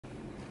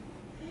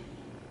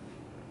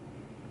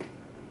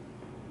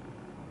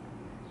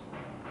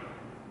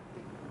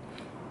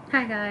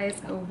Hi guys,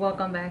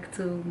 welcome back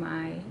to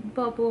my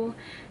bubble,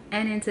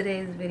 and in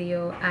today's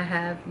video I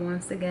have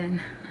once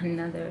again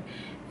another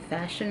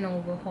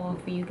FashionNova haul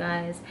for you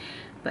guys,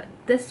 but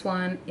this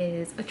one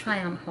is a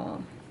try-on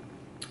haul.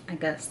 I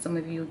guess some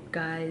of you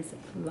guys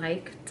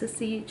like to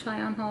see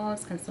try-on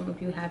hauls, and some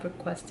of you have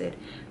requested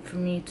for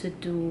me to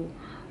do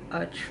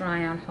a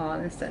try-on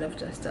haul instead of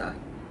just a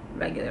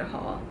regular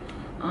haul.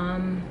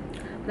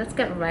 Let's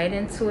get right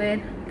into it.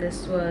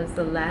 This was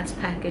the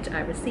last package I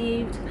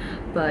received,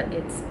 but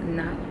it's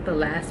not the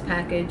last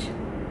package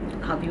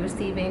I'll be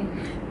receiving.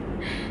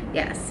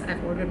 Yes,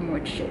 I've ordered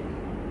more shit,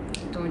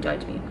 don't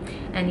judge me.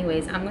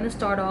 Anyways, I'm gonna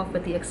start off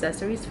with the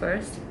accessories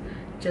first,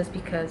 just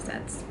because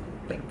that's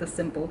like the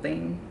simple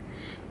thing,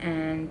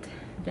 and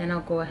then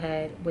I'll go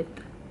ahead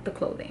with the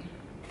clothing.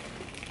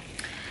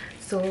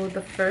 So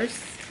the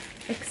first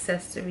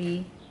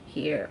accessory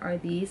here are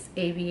these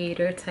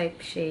aviator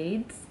type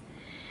shades.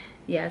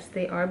 Yes,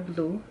 they are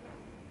blue.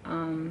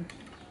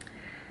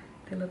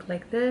 They look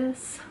like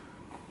this.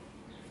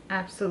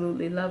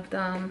 Absolutely love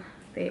them.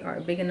 They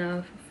are big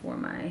enough for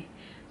my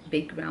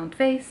big round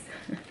face.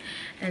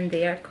 And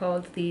they are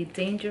called the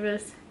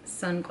Dangerous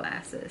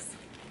Sunglasses.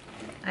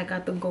 I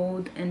got the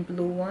gold and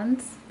blue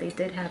ones. They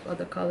did have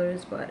other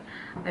colors, but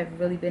I've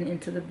really been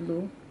into the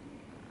blue,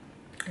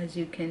 as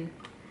you can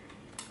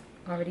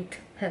already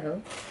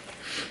tell.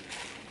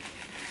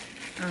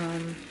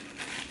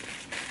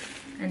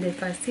 And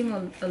if I seem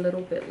a little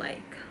bit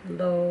like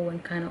low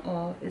and kind of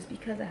off, is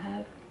because I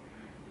have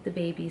the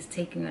babies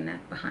taking a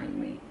nap behind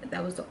me.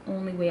 That was the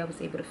only way I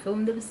was able to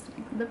film this.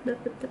 That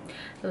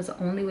was the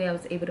only way I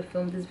was able to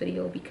film this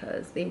video,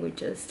 because they were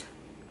just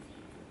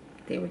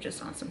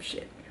on some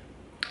shit.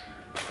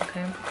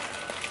 Okay.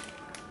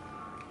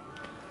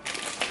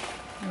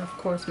 And of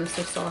course,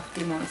 Mr.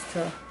 Softy wants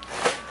to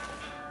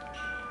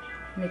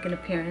make an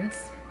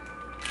appearance.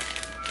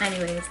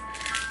 Anyways,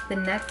 the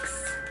next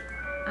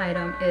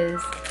item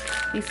is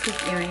these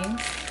hoop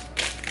earrings,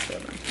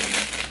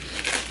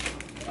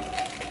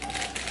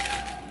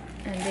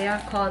 and they are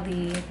called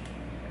the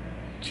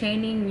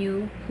Chaining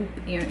You hoop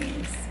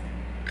earrings.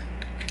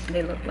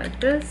 They look like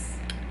this.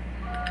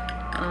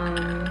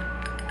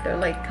 They're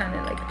like kind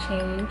of like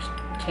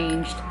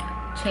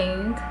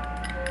chained.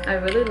 I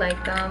really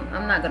like them.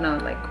 I'm not gonna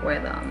like wear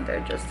them.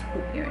 They're just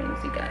hoop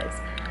earrings, you guys.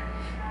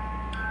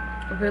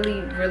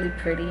 Really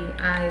pretty.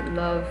 I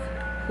love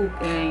hoop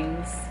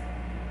earrings.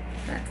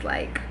 That's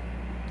like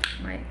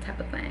my type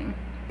of thing.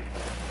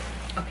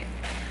 Okay,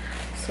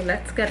 so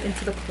let's get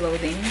into the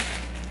clothing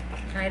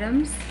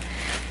items.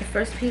 The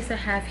first piece I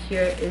have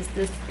here is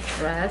this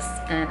dress,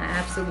 and I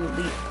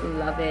absolutely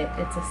love it.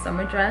 It's a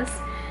summer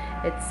dress.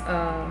 It's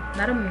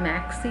not a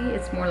maxi,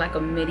 it's more like a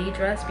midi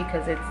dress,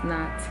 because it's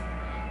not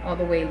all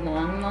the way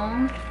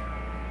long,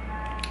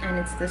 and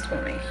it's this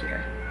one right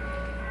here.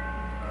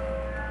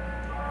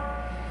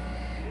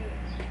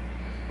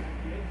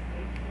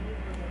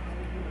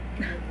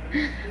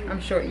 I'm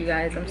short, you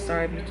guys. I'm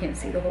sorry if you can't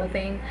see the whole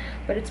thing,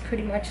 but it's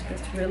pretty much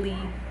this really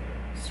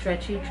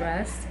stretchy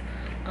dress.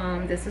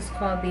 This is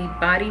called the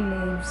Body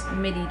Moves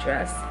midi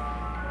dress.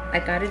 I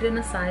got it in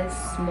a size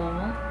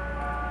small.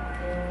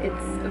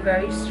 It's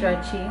very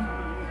stretchy,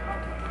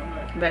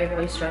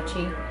 very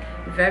stretchy,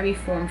 very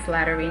form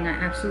flattering. I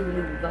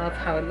absolutely love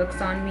how it looks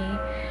on me.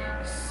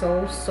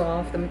 So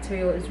soft. The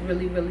material is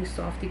really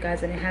soft, you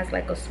guys, and it has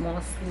like a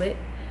small slit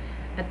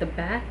at the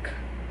back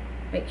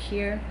right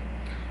here.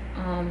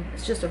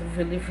 It's just a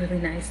really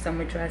nice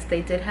summer dress.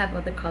 They did have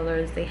other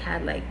colors. They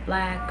had like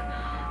black,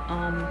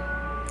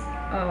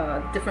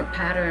 different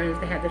patterns.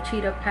 They had the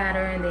cheetah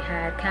pattern, they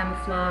had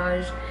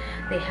camouflage,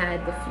 they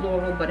had the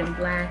floral but in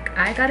black.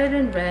 I got it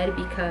in red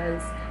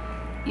because,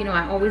 you know,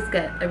 I always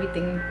get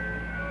everything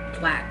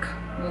black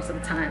most of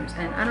the times,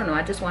 and I don't know,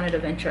 I just wanted to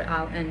venture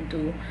out and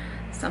do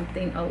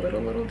something a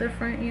little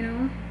different, you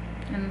know,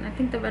 and I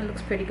think the red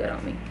looks pretty good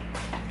on me.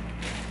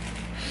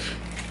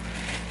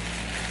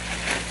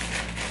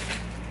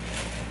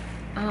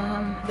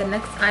 The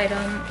next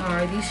item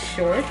are these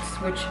shorts,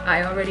 which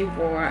I already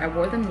wore. I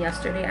wore them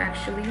yesterday,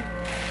 actually.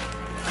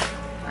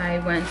 I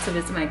went to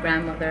visit my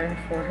grandmother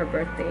for her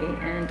birthday,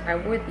 and I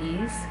wore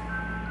these.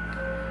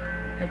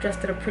 I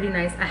dressed it up pretty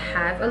nice. I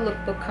have a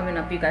lookbook coming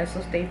up, you guys,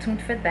 so stay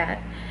tuned for that.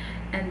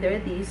 And there are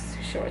these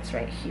shorts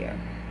right here.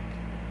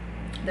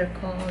 They're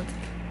called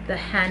the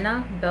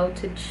Hannah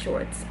belted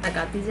shorts. I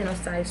got these in a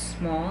size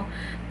small.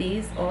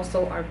 These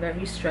also are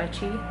very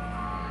stretchy,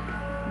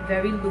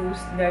 very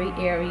loose, very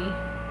airy,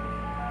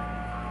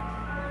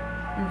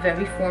 and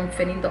very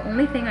form-fitting. The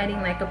only thing I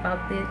didn't like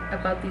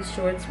about these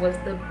shorts was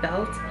the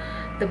belt.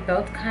 The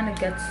belt kind of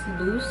gets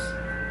loose.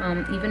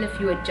 Even if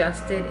you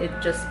adjust it, it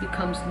just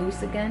becomes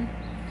loose again.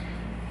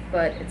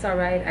 But it's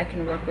alright, I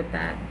can work with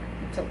that.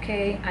 It's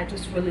okay. I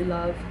just really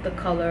love the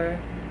color,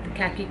 the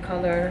khaki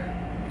color,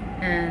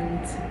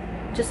 and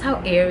just how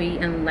airy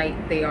and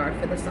light they are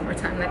for the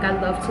summertime. Like, I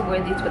love to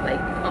wear these with like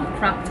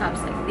crop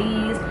tops like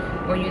these,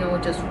 or you know,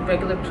 just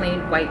regular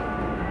plain white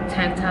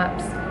tank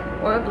tops,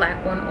 or a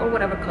black one, or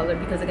whatever color,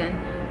 because again,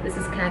 this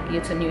is khaki,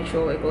 it's a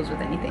neutral, it goes with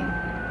anything.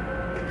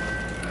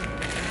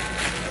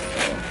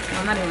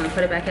 I'm not even gonna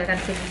put it back here. I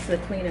gotta take this to the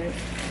cleaners.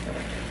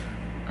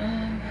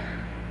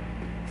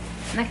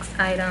 Next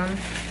item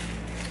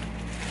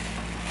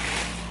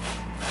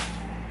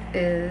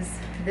is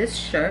this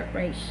shirt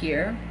right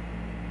here.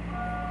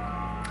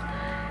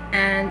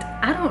 And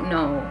I don't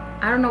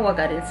know what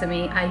got into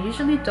me. I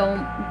usually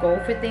don't go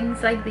for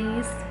things like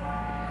these,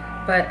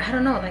 but I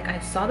don't know, like I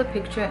saw the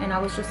picture and I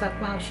was just like,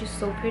 wow, she's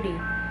so pretty,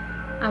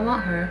 I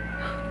want her.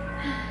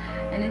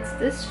 And it's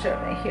this shirt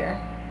right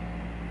here.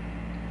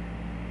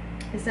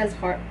 It says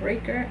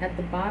Heartbreaker at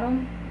the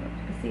bottom.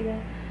 You see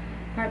that?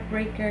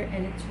 Heartbreaker,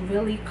 and it's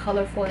really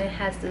colorful. It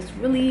has this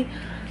really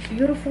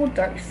beautiful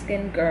dark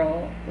skinned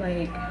girl,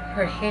 like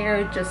her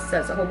hair just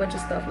says a whole bunch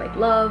of stuff like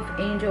love,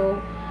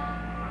 angels,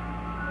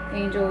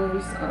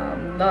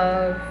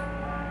 love,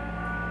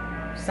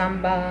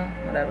 samba,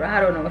 whatever. I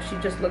don't know. She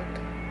just looked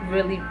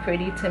really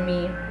pretty to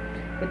me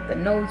with the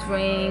nose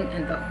ring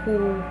and the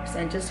hoops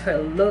and just her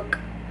look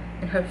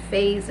and her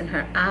face and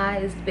her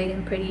eyes, big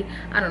and pretty.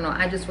 I don't know,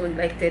 I just really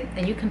liked it.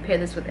 And you compare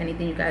this with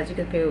anything, you guys. You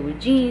can pair it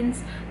with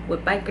jeans,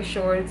 with biker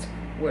shorts,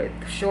 with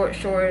short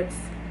shorts.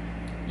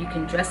 You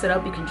can dress it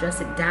up, you can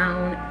dress it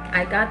down.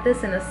 I got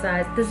this in a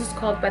size, this is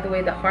called, by the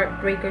way, the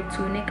Heartbreaker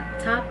tunic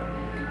top,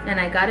 and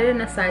I got it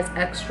in a size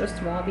extra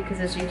small because,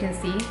 as you can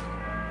see,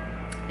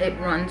 it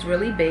runs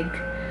really big.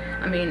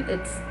 I mean,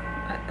 it's,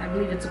 I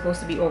believe it's supposed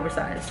to be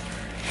oversized,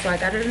 so I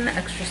got it in an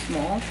extra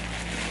small.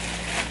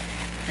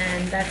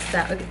 And that's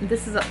that.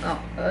 This is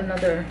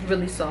another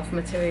really soft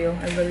material.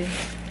 I really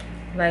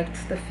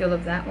liked the feel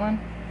of that one.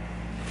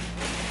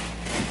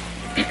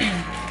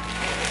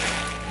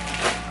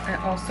 I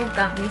also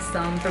got me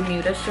some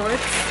Bermuda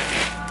shorts.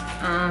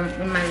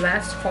 In my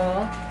last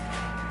haul,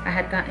 I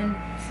had gotten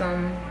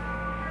some,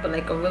 but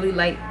like a really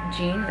light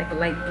jean, like a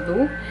light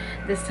blue.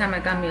 This time I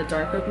got me a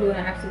darker blue,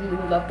 and I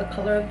absolutely love the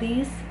color of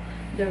these.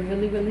 They're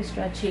really, really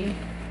stretchy.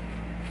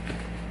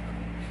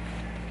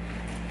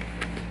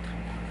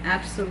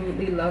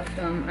 Absolutely love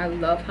them. I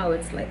love how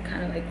it's like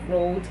kind of like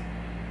rolled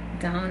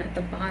down at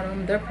the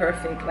bottom. They're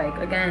perfect. Like,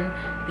 again,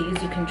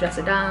 these you can dress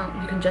it down,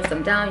 you can dress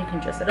them down, you can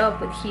dress it up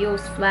with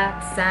heels,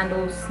 flats,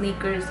 sandals,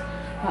 sneakers,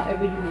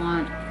 however you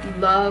want.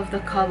 Love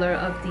the color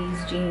of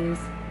these jeans.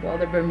 Well,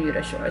 they're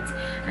Bermuda shorts,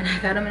 and I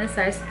got them in a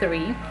size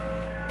 3,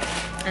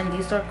 and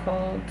these are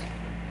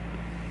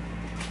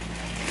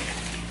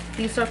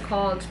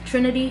called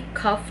Trinity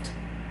cuffed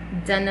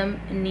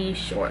denim knee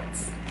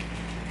shorts.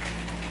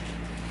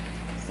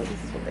 So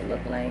this is what they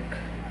look like.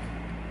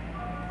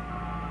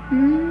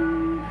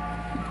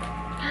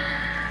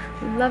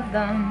 Love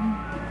them.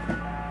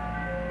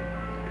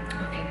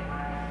 Okay.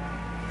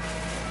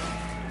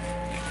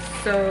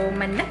 So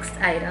my next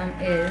item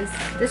is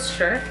this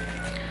shirt.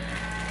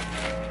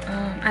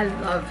 I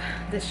love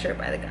this shirt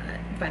by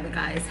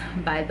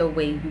the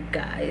way, you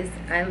guys.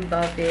 I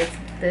love it.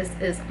 This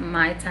is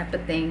my type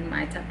of thing,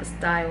 my type of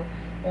style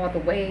all the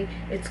way.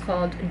 It's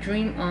called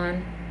Dream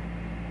On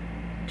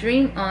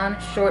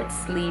short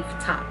sleeve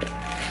top,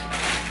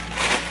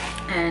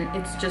 and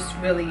it's just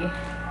really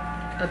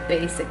a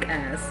basic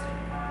ass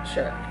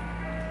shirt,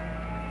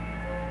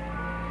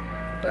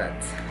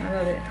 but I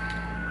love it.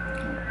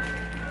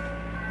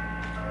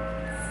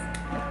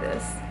 Like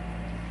this.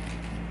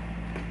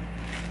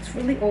 It's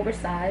really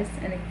oversized,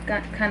 and it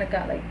kind of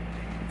got like,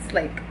 it's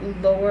like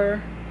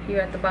lower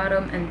here at the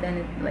bottom, and then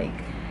it like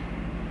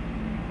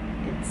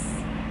it's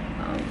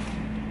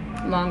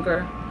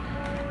longer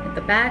at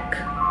the back.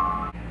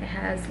 It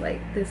has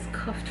like this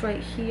cuffed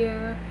right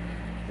here,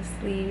 the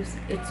sleeves.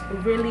 It's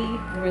really,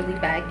 really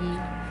baggy,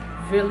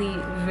 really,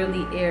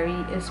 really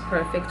airy. It's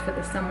perfect for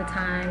the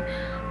summertime.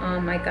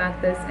 I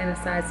got this in a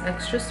size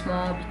extra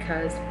small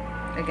because,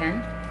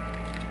 again,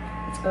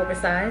 it's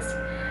oversized.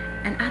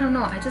 And I don't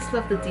know, I just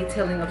love the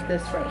detailing of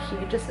this right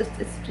here.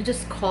 It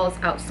just calls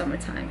out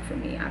summertime for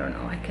me. I don't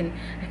know, I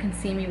can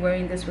see me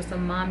wearing this with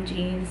some mom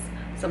jeans,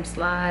 some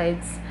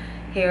slides,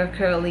 hair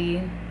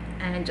curly,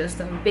 and just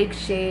some big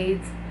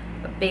shades,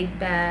 a big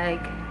bag.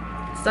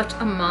 Such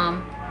a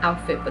mom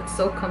outfit, but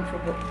so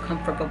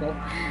comfortable,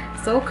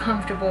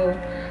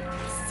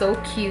 so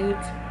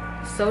cute,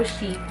 so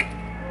chic,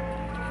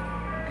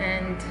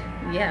 and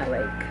yeah,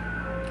 like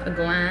a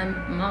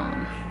glam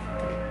mom.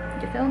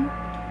 You feel me?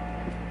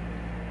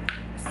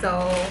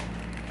 So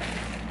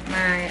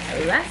my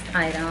last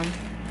item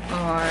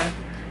are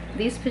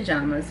these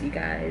pajamas, you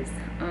guys.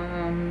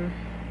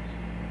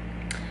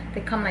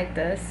 They come like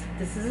this.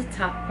 This is the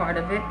top part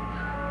of it.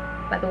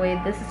 By the way,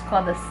 this is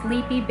called the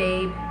Sleepy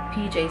Babe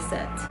PJ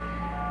set.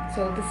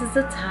 So this is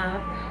the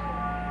top.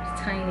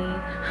 It's tiny.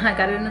 I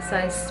got it in a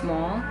size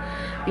small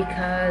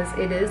because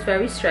it is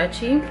very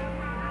stretchy,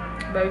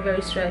 very,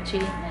 very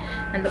stretchy,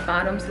 and the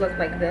bottoms look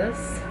like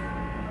this.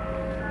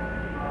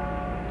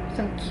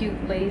 Some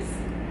cute lace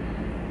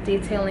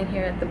detailing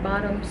here at the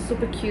bottom.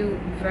 Super cute,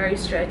 very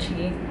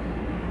stretchy,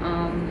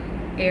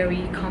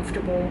 airy,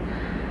 comfortable.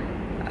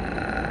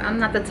 I'm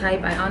not the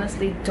type, I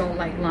honestly don't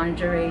like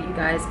lingerie, you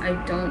guys. I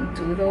don't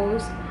do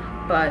those,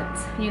 but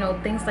you know,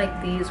 things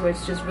like these where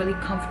it's just really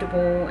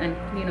comfortable and,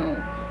 you know,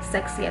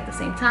 sexy at the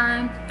same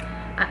time,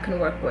 I can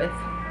work with.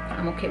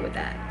 I'm okay with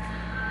that.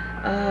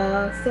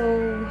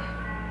 So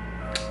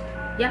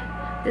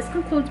yeah, this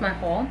concludes my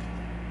haul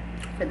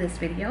for this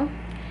video.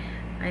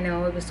 I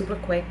know it was super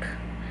quick,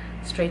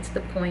 straight to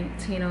the point,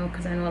 you know,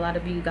 because I know a lot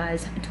of you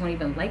guys don't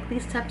even like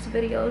these types of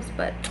videos,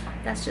 but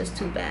that's just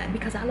too bad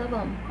because I love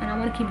them and I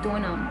want to keep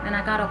doing them, and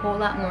I got a whole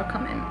lot more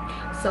coming.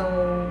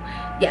 So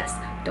yes,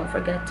 don't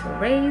forget to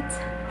rate,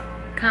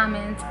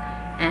 comment,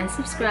 and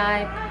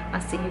subscribe. I'll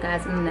see you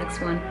guys in the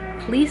next one.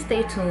 Please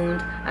stay tuned.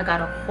 I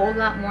got a whole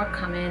lot more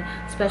coming,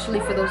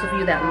 especially for those of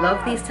you that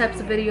love these types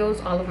of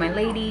videos, all of my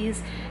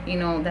ladies, you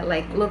know, that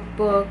like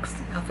lookbooks,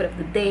 outfit of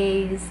the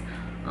days,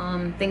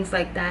 things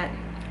like that.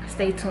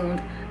 Stay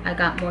tuned. I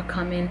got more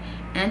coming.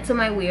 And to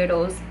my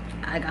weirdos,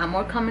 I got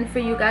more coming for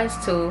you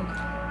guys too.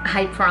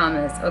 I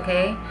promise,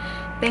 okay?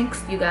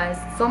 Thanks you guys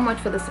so much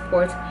for the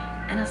support,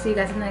 and I'll see you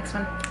guys in the next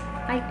one.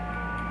 Bye.